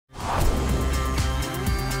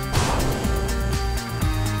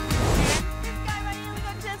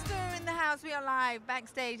we are live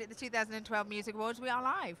backstage at the 2012 Music Awards. We are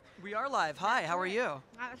live. We are live. Hi, how are you?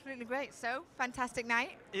 Absolutely great. So, fantastic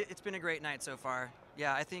night. It's been a great night so far.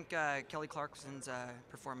 Yeah, I think Kelly Clarkson's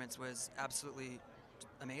performance was absolutely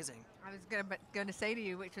amazing. I was going to say to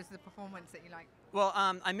you, which was the performance that you liked? Well,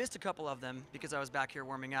 I missed a couple of them because I was back here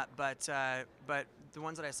warming up, but the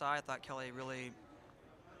ones that I saw, I thought Kelly really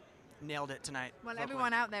nailed it tonight. Well, vocally.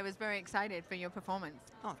 everyone out there was very excited for your performance.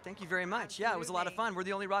 Oh, thank you very much. Yeah, it was a lot of fun. We're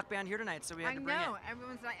the only rock band here tonight, so we had to bring it. I know.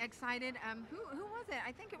 Everyone's like excited. Who was it?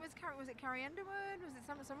 I think it was Carrie Underwood? Was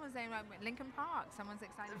it someone was saying like Linkin Park? Someone's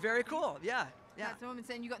excited. Very cool. Yeah. That's the woman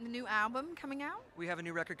saying you got the new album coming out? We have a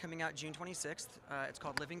new record coming out June 26th. It's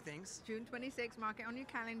called Living Things. June 26th. Mark it on your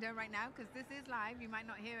calendar right now because this is live. You might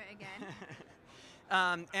not hear it again.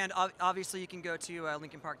 And obviously you can go to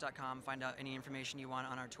linkinpark.com, find out any information you want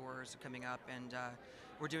on our tours coming up. And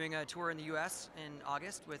we're doing a tour in the U.S. in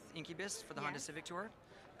August with Incubus for the Honda Civic Tour.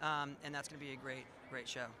 And that's going to be a great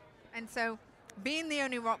show. And so, being the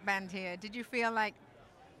only rock band here, did you feel like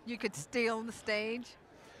you could steal the stage?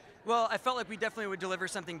 Well, I felt like we definitely would deliver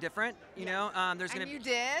something different. You know, there's going to. You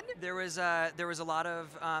did. There was a lot of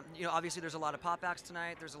obviously there's a lot of pop acts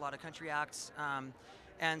tonight. There's a lot of country acts.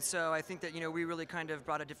 And so I think that we really kind of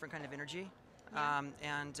brought a different kind of energy,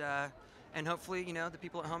 and hopefully the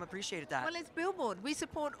people at home appreciated that. Well, it's Billboard. We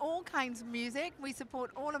support all kinds of music. We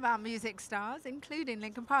support all of our music stars, including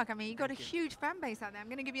Linkin Park. I mean, you've got a huge fan base out there. I'm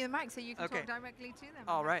going to give you the mic so you can talk directly to them.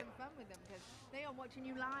 All right. Have some fun with them because they are watching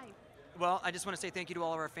you live. Well, I just want to say thank you to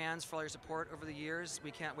all of our fans for all your support over the years.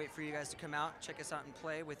 We can't wait for you guys to come out, check us out and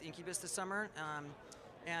play with Incubus this summer.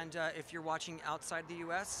 And if you're watching outside the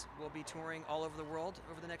U.S., we'll be touring all over the world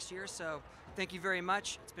over the next year. So thank you very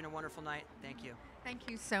much. It's been a wonderful night. Thank you. Thank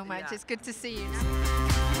you so much. It's good to see you.